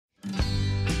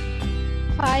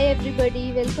Hi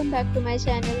everybody, welcome back to my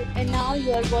channel, and now you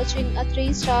are watching a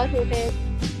 3-star hotel.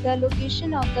 The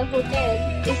location of the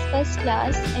hotel is first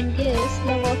class and guests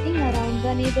love walking around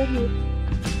the neighborhood.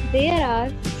 There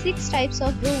are 6 types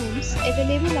of rooms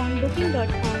available on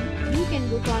booking.com. You can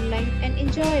book online and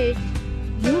enjoy it.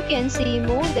 You can see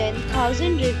more than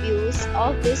 1000 reviews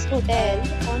of this hotel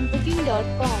on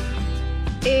booking.com.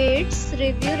 Its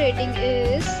review rating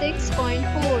is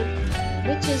 6.4,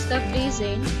 which is the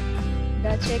pleasant.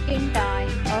 The check-in time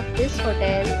of this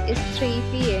hotel is 3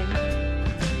 p.m.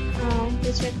 and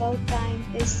the check-out time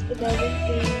is 11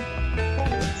 p.m.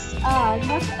 Pets are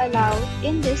not allowed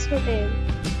in this hotel.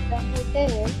 The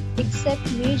hotel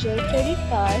accepts major credit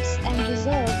cards and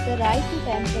reserves the right to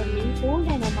temporarily hold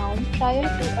an amount prior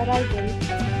to arrival.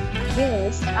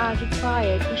 Guests are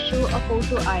required to show a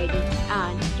photo ID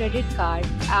and credit card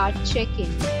at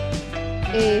check-in.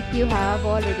 If you have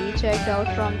already checked out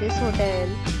from this hotel,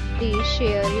 please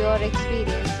share your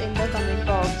experience in the comment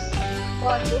box.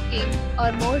 For booking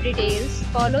or more details,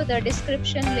 follow the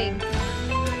description link.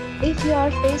 If you are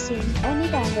facing any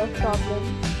kind of problem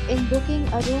in booking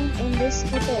a room in this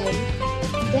hotel,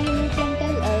 then you can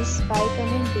tell us by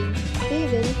commenting. We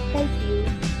will help you.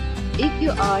 If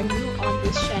you are new on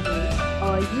this channel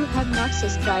or you have not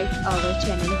subscribed our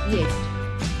channel yet,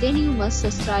 then you must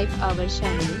subscribe our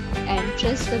channel and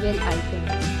press the bell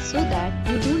icon so that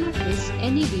you do not miss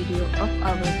any video of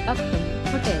our upcoming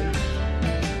hotel.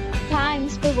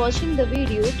 Thanks for watching the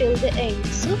video till the end.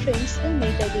 So friends, we'll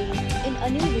meet again in a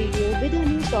new video with a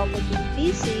new property.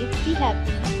 Be safe, be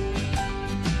happy.